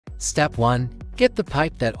Step 1. Get the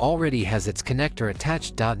pipe that already has its connector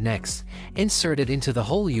attached. Next, insert it into the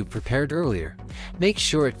hole you prepared earlier. Make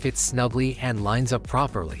sure it fits snugly and lines up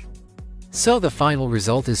properly, so the final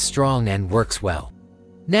result is strong and works well.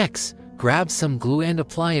 Next, grab some glue and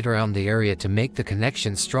apply it around the area to make the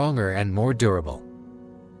connection stronger and more durable.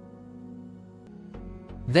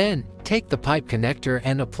 Then, take the pipe connector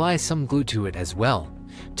and apply some glue to it as well,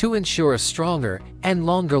 to ensure a stronger and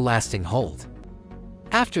longer lasting hold.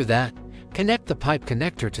 After that, connect the pipe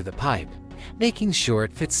connector to the pipe, making sure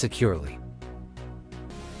it fits securely.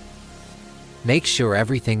 Make sure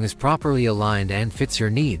everything is properly aligned and fits your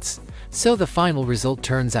needs, so the final result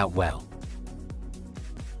turns out well.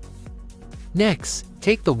 Next,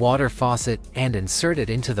 take the water faucet and insert it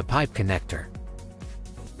into the pipe connector.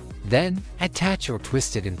 Then, attach or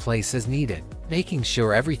twist it in place as needed, making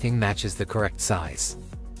sure everything matches the correct size.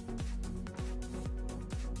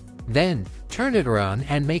 Then, turn it around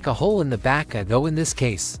and make a hole in the back, though in this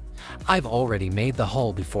case, I've already made the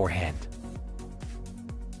hole beforehand.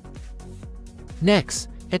 Next,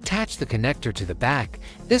 attach the connector to the back.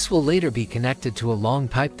 This will later be connected to a long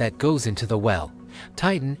pipe that goes into the well.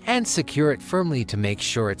 Tighten and secure it firmly to make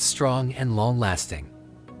sure it's strong and long-lasting.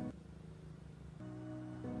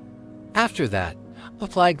 After that,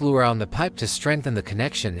 apply glue around the pipe to strengthen the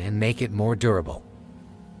connection and make it more durable.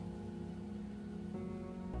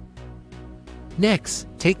 Next,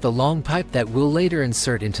 take the long pipe that we'll later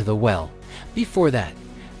insert into the well. Before that,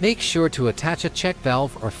 make sure to attach a check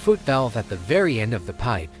valve or foot valve at the very end of the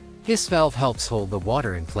pipe. This valve helps hold the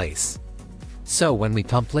water in place, so when we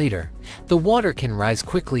pump later, the water can rise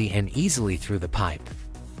quickly and easily through the pipe.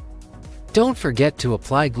 Don't forget to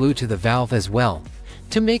apply glue to the valve as well,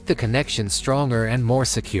 to make the connection stronger and more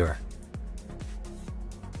secure.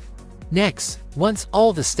 Next, once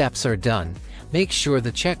all the steps are done, make sure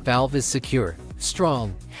the check valve is secure,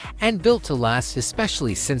 strong, and built to last,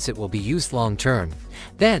 especially since it will be used long term.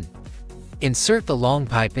 Then, insert the long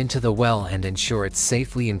pipe into the well and ensure it's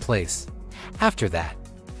safely in place. After that,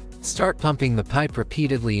 start pumping the pipe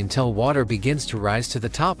repeatedly until water begins to rise to the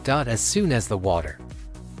top. As soon as the water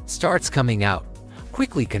starts coming out,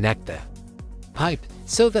 quickly connect the pipe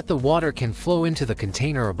so that the water can flow into the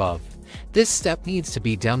container above. This step needs to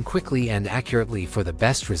be done quickly and accurately for the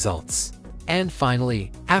best results. And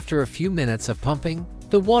finally, after a few minutes of pumping,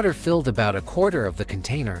 the water filled about a quarter of the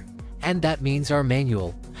container, and that means our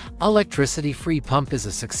manual, electricity-free pump is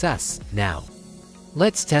a success. Now,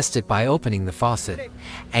 let's test it by opening the faucet.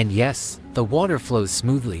 And yes, the water flows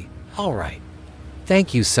smoothly. Alright.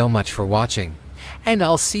 Thank you so much for watching, and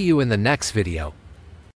I'll see you in the next video.